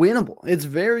 it's winnable. It's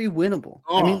very winnable.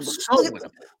 Oh, I mean, so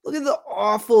winnable. Look at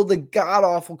the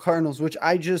god-awful Cardinals, which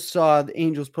I just saw the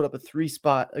Angels put up a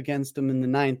 3-spot against them in the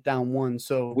 9th, down 1.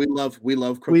 So we love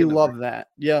that.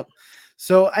 Yep.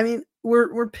 So I mean,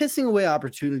 we're pissing away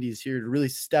opportunities here to really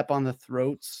step on the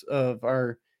throats of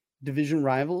our division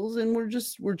rivals, and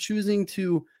we're choosing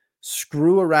to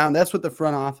screw around. That's what the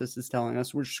front office is telling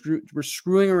us. We're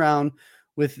screwing around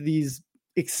with these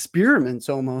experiments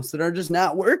almost that are just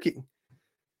not working.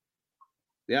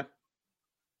 Yeah.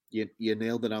 You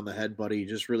nailed it on the head, buddy.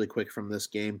 Just really quick from this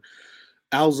game.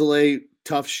 Alzolay,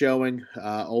 tough showing,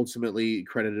 ultimately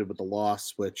credited with the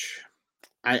loss, which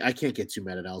I can't get too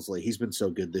mad at Alzolay. He's been so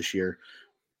good this year.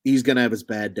 He's going to have his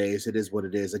bad days. It is what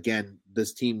it is. Again,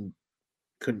 this team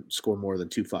couldn't score more than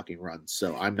 2 fucking runs.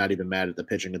 So I'm not even mad at the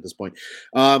pitching at this point.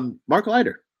 Mark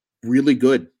Leiter, really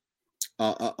good.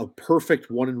 A perfect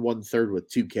 1 1/3 with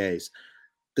 2 Ks.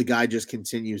 The guy just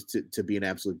continues to be an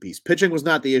absolute beast. Pitching was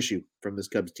not the issue from this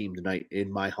Cubs team tonight,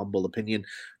 in my humble opinion.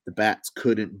 The bats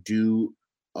couldn't do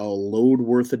a load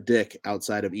worth of dick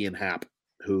outside of Ian Happ,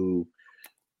 who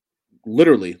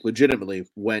legitimately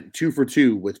went 2 for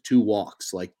 2 with 2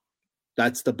 walks. Like,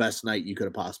 that's the best night you could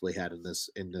have possibly had in this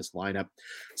lineup.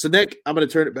 So, Nick, I'm going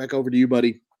to turn it back over to you,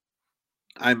 buddy.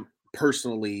 I'm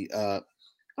personally,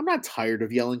 I'm not tired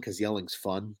of yelling because yelling's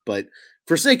fun, but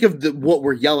for sake of what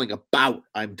we're yelling about,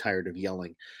 I'm tired of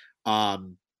yelling.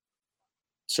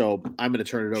 So I'm going to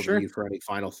turn it over to you for any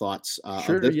final thoughts of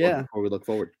this one before we look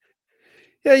forward.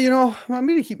 Yeah, I'm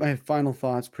going to keep my final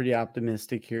thoughts pretty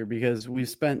optimistic here because we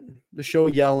spent the show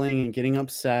yelling and getting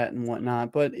upset and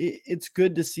whatnot, but it's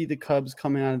good to see the Cubs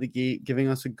coming out of the gate, giving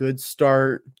us a good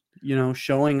start,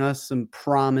 showing us some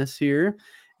promise here.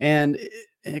 And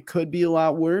it could be a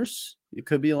lot worse. It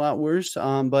could be a lot worse.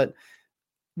 But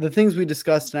the things we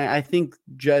discussed tonight, I think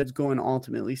Jed's going to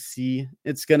ultimately see.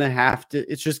 It's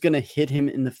just going to hit him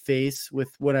in the face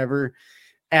with whatever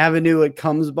avenue it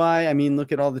comes by. I mean,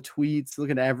 look at all the tweets, look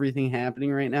at everything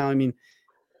happening right now. I mean,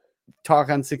 talk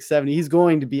on 670, he's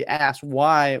going to be asked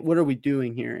why, what are we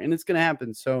doing here? And it's going to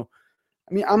happen. So,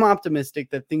 I mean, I'm optimistic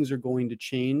that things are going to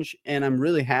change, and I'm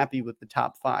really happy with the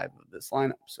top 5 of this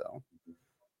lineup. So,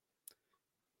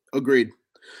 agreed.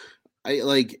 I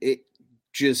like it.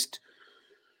 Just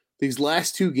these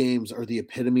last 2 games are the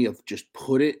epitome of just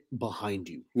put it behind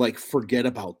you. Like, forget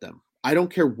about them. I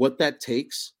don't care what that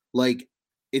takes. Like,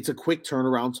 it's a quick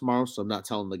turnaround tomorrow, so I'm not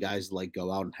telling the guys to like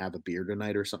go out and have a beer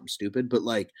tonight or something stupid, but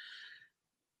like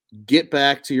get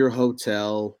back to your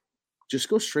hotel, just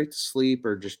go straight to sleep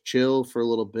or just chill for a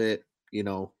little bit,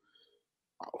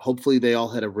 Hopefully they all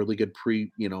had a really good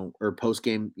or post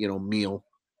game, meal.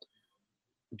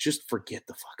 Just forget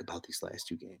the fuck about these last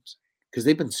 2 games because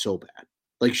they've been so bad.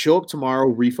 Like, show up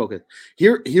tomorrow, refocus.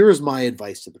 Here is my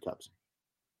advice to the Cubs.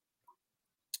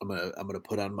 I'm gonna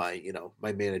put on my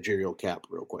my managerial cap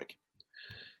real quick.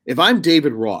 If I'm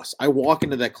David Ross, I walk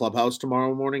into that clubhouse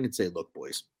tomorrow morning and say, "Look,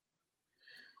 boys,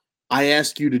 I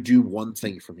ask you to do one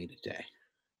thing for me today.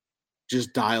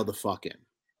 Just dial the fuck in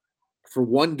for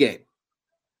one game.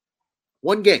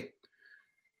 One game.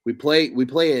 We play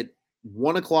at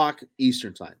 1:00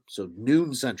 Eastern time, so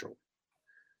noon Central.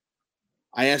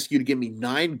 I ask you to give me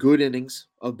 9 good innings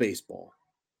of baseball.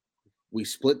 We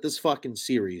split this fucking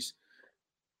series,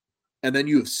 and then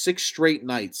you have 6 straight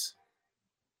nights.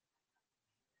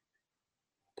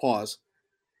 Pause.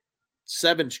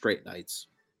 7 straight nights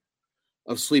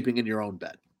of sleeping in your own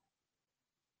bed.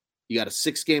 You got a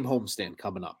 6-game homestand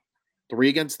coming up. 3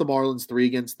 against the Marlins, 3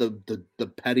 against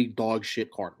the petty dog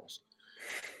shit Cardinals.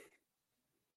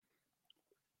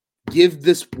 Give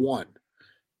this one.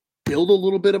 Build a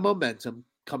little bit of momentum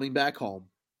coming back home.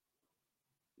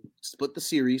 Split the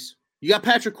series. You got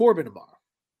Patrick Corbin tomorrow.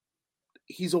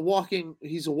 He's a walking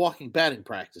batting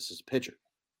practice as a pitcher.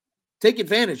 Take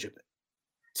advantage of it.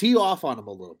 Tee off on him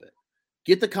a little bit.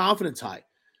 Get the confidence high.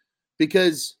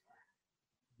 Because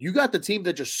you got the team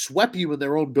that just swept you in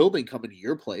their own building coming to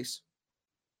your place.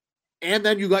 And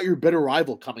then you got your bitter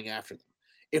rival coming after them.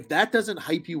 If that doesn't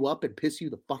hype you up and piss you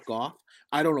the fuck off,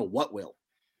 I don't know what will.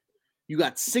 You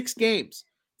got 6 games,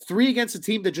 3 against a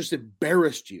team that just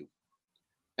embarrassed you.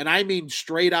 And I mean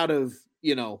straight out of,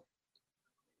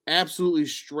 absolutely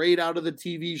straight out of the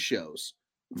TV shows.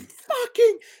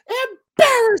 Fucking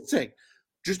embarrassing.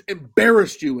 Just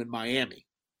embarrassed you in Miami.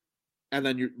 And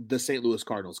then the St. Louis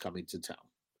Cardinals coming to town.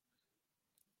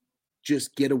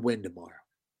 Just get a win tomorrow.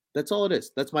 That's all it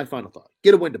is. That's my final thought.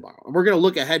 Get a win tomorrow. And we're going to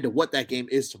look ahead to what that game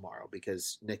is tomorrow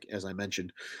because, Nick, as I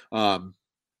mentioned,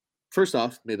 first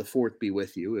off, may the 4th be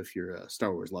with you if you're a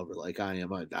Star Wars lover like I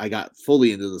am. I got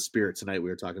fully into the spirit tonight. We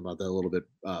were talking about that a little bit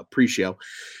pre-show.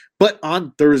 But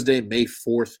on Thursday, May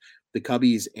 4th, the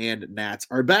Cubbies and Nats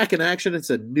are back in action. It's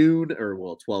a noon,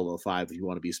 12:05 if you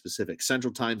want to be specific.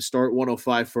 Central Time start,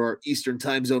 1:05 for our Eastern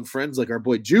Time Zone friends like our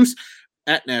boy Juice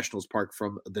at Nationals Park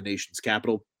from the nation's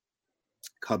capital.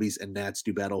 Cubbies and Nats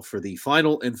do battle for the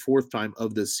final and 4th time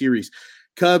of this series.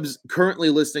 Cubs currently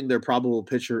listing their probable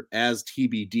pitcher as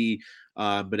TBD,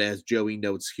 but as Joey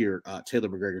notes here, Taylor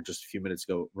McGregor just a few minutes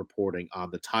ago reporting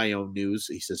on the Tyone news.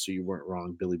 He says, so you weren't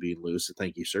wrong, Billy being loose.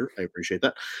 Thank you, sir. I appreciate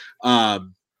that.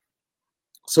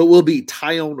 So it will be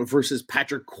Tyone versus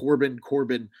Patrick Corbin.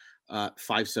 Corbin,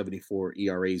 5.74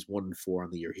 ERAs, 1-4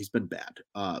 on the year. He's been bad.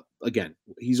 Again,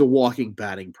 he's a walking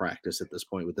batting practice at this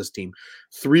point with this team.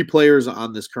 3 players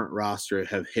on this current roster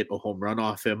have hit a home run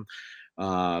off him.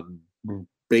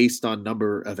 based on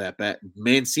number of at bat.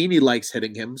 Mancini likes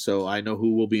hitting him, so I know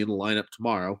who will be in the lineup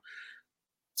tomorrow.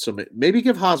 So maybe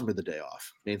give Hosmer the day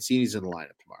off. Mancini's in the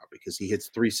lineup tomorrow because he hits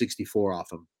 364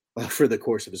 off him for the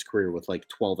course of his career with like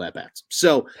 12 at bats.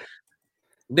 So,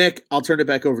 Nick, I'll turn it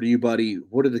back over to you, buddy.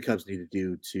 What do the Cubs need to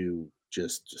do to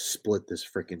just split this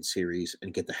freaking series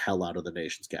and get the hell out of the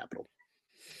nation's capital?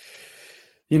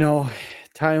 You know,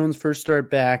 Tyone's first start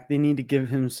back, they need to give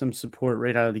him some support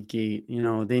right out of the gate. You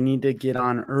know, they need to get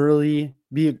on early,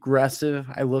 be aggressive.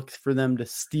 I look for them to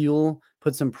steal,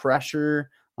 put some pressure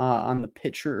on the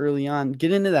pitcher early on,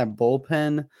 get into that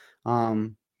bullpen.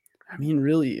 I mean,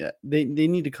 really, they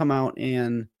need to come out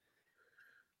and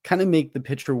kind of make the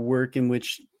pitcher work, in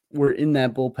which we're in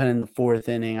that bullpen in the fourth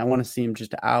inning. I want to see him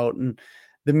just out. And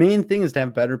the main thing is to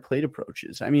have better plate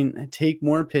approaches. I mean, take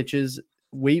more pitches,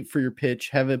 wait for your pitch,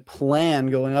 have a plan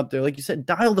going up there. Like you said,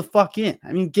 dial the fuck in.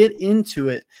 I mean, get into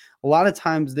it. A lot of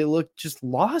times they look just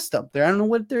lost up there. I don't know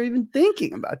what they're even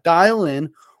thinking about. Dial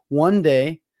in one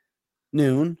day,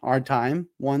 noon, our time,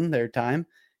 one their time,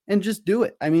 and just do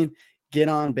it. I mean, get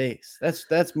on base.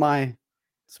 That's my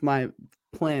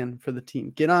plan for the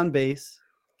team. Get on base,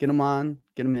 get them on,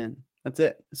 get them in. That's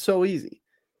it. It's so easy.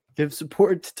 Give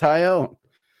support to Tyone.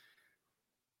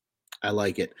 I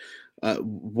like it.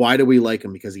 Why do we like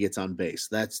him? Because he gets on base.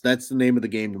 That's the name of the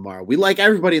game tomorrow. We like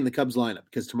everybody in the Cubs lineup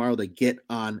because tomorrow they get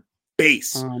on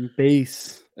base. On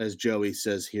base. As Joey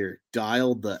says here,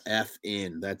 dial the F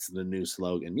in. That's the new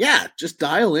slogan. Yeah, just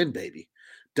dial in, baby.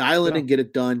 Dial in and get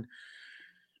it done.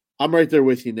 I'm right there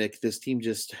with you, Nick. This team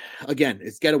just, again,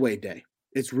 it's getaway day.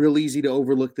 It's real easy to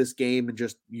overlook this game and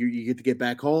just you get to get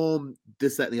back home,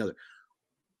 this, that, and the other.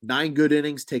 9 good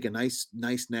innings, take a nice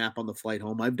nap on the flight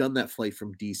home. I've done that flight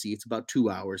from DC. It's about 2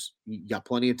 hours. You got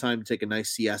plenty of time to take a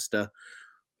nice siesta,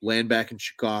 land back in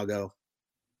Chicago,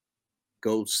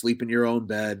 go sleep in your own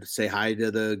bed, say hi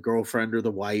to the girlfriend or the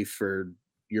wife or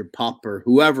your pup or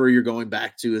whoever you're going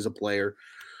back to as a player,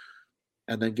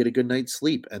 and then get a good night's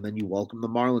sleep. And then you welcome the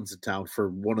Marlins to town for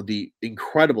one of the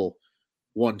incredible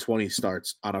 120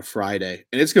 starts on a Friday.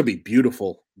 And it's going to be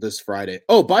beautiful this Friday.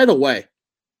 Oh, by the way,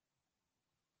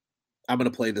 I'm going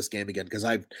to play this game again because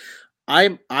I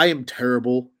am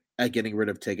terrible at getting rid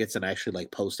of tickets and actually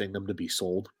like posting them to be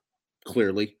sold,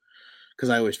 clearly, because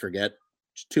I always forget.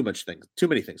 Too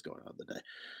many things going on today.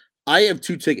 I have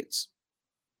 2 tickets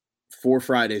for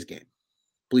Friday's game,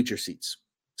 bleacher seats.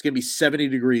 It's going to be 70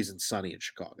 degrees and sunny in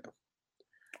Chicago.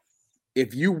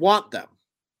 If you want them,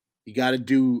 you got to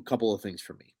do a couple of things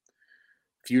for me.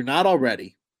 If you're not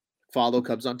already, follow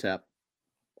Cubs on Tap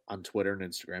on Twitter and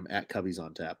Instagram at Cubbies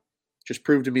on Tap. Just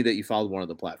prove to me that you followed one of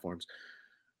the platforms.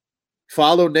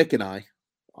 Follow Nick and I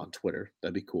on Twitter.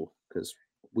 That'd be cool because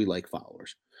we like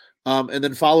followers. And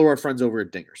then follow our friends over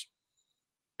at Dingers.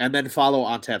 And then follow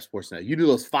On Tap Sportsnet. You do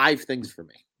those 5 things for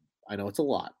me. I know it's a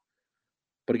lot.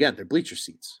 But again, they're bleacher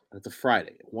seats. And it's a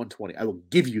Friday at 1:20. I will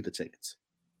give you the tickets.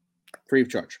 Free of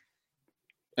charge.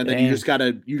 And then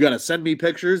you gotta send me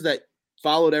pictures that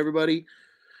followed everybody.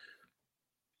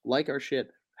 Like our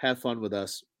shit. Have fun with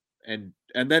us. And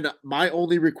then my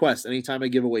only request anytime I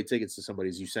give away tickets to somebody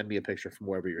is you send me a picture from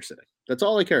wherever you're sitting. That's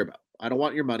all I care about. I don't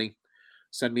want your money.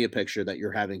 Send me a picture that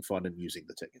you're having fun and using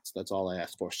the tickets. That's all I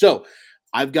ask for. So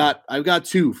I've got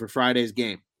 2 for Friday's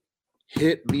game.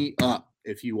 Hit me up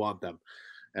if you want them.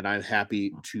 And I'm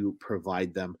happy to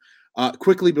provide them.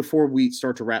 Quickly before we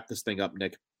start to wrap this thing up,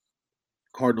 Nick,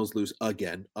 Cardinals lose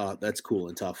again. That's cool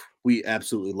and tough. We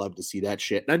absolutely love to see that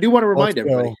shit. And I do want to remind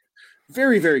everybody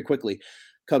very, very quickly,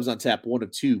 Cubs on Tap, one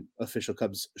of 2 official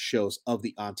Cubs shows of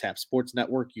the On Tap Sports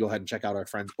Network. You go ahead and check out our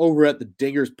friends over at the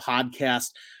Dingers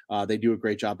podcast. They do a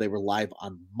great job. They were live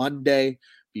on Monday.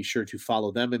 Be sure to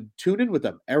follow them and tune in with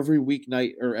them every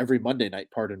weeknight or every Monday night,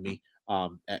 pardon me,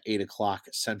 at 8 o'clock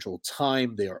Central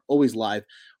Time. They are always live.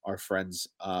 Our friends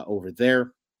over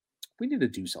there. We need to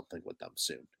do something with them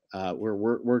soon.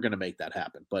 We're going to make that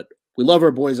happen. But we love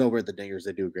our boys over at the Dingers.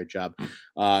 They do a great job.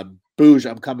 Booge,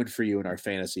 I'm coming for you in our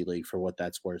fantasy league for what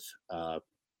that's worth.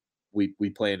 We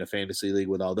play in a fantasy league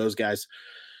with all those guys.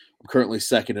 I'm currently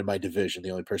second in my division.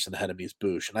 The only person ahead of me is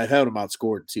Boosh, and I've had him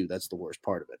outscored too. That's the worst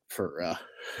part of it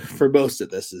for most of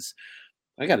this is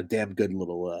I got a damn good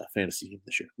little fantasy team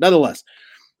this year. Nonetheless,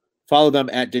 follow them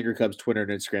at Dinger Cubs, Twitter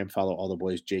and Instagram. Follow all the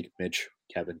boys, Jake, Mitch,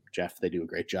 Kevin, Jeff. They do a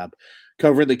great job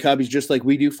covering the Cubbies just like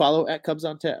we do. Follow at Cubs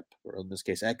on Tap, or in this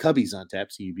case, at Cubbies on Tap,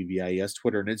 CUBBIES,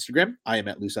 Twitter and Instagram. I am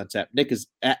at Loose on Tap. Nick is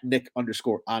at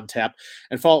Nick_on Tap.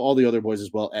 And follow all the other boys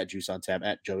as well at Juice on Tap,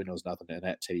 at Joey Knows Nothing, and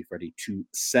at Teddy Freddy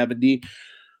 270.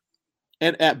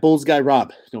 And at Bulls Guy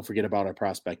Rob. Don't forget about our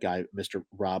prospect guy, Mr.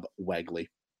 Rob Wagley.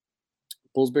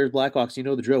 Bulls, Bears, Blackhawks, you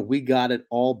know the drill. We got it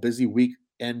all. Busy week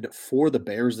and for the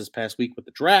Bears this past week with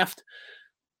the draft.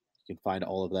 You can find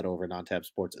all of that over at On Tap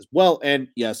Sports as well. And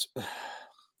yes,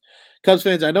 Cubs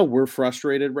fans, I know we're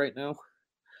frustrated right now,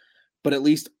 but at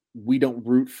least we don't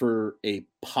root for a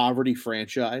poverty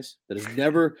franchise that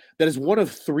is one of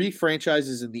 3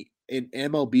 franchises in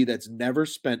MLB that's never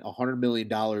spent $100 million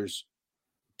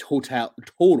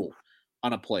total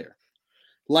on a player.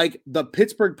 Like the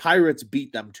Pittsburgh Pirates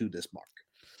beat them to this mark,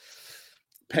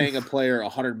 paying a player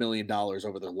 $100 million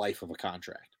over the life of a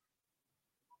contract.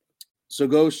 So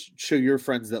go show your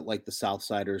friends that like the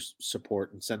Southsiders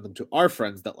support and send them to our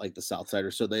friends that like the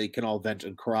Southsiders so they can all vent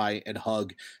and cry and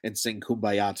hug and sing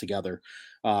Kumbaya together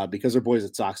because our boys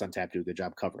at Sox on Tap do a good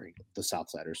job covering the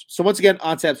Southsiders. So once again,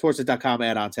 ontapsports.com,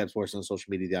 add On Tap Sports on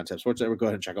social media, the On Tap Sports Network. Go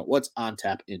ahead and check out what's on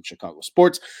tap in Chicago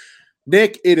sports.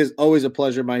 Nick, it is always a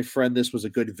pleasure, my friend. This was a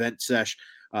good vent sesh.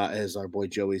 As our boy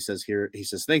Joey says here, he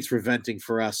says, thanks for venting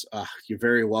for us. You're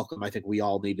very welcome. I think we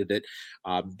all needed it.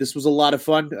 This was a lot of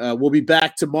fun. We'll be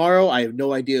back tomorrow. I have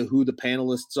no idea who the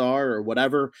panelists are or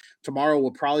whatever. Tomorrow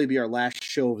will probably be our last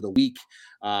show of the week.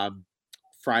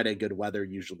 Friday, good weather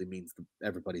usually means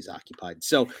everybody's occupied.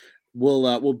 So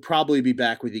we'll probably be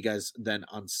back with you guys then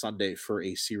on Sunday for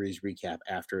a series recap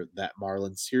after that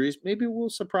Marlins series. Maybe we'll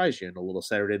surprise you and a little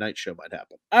Saturday night show might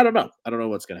happen. I don't know. I don't know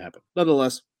what's going to happen.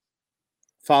 Nonetheless,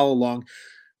 follow along.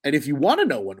 And if you want to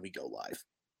know when we go live,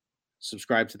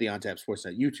 subscribe to the On Tap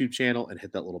Sportsnet YouTube channel and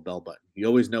hit that little bell button. You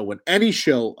always know when any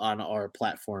show on our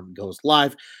platform goes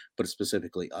live, but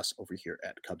specifically us over here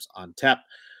at Cubs on Tap.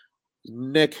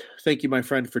 Nick, thank you, my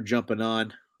friend, for jumping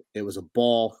on. It was a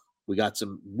ball. We got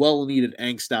some well-needed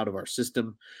angst out of our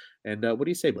system. And what do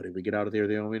you say, buddy? We get out of there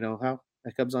the only know how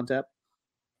at Cubs on Tap?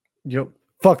 Yep.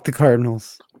 Fuck the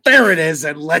Cardinals. There it is,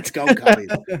 and let's go,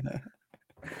 Cubbies.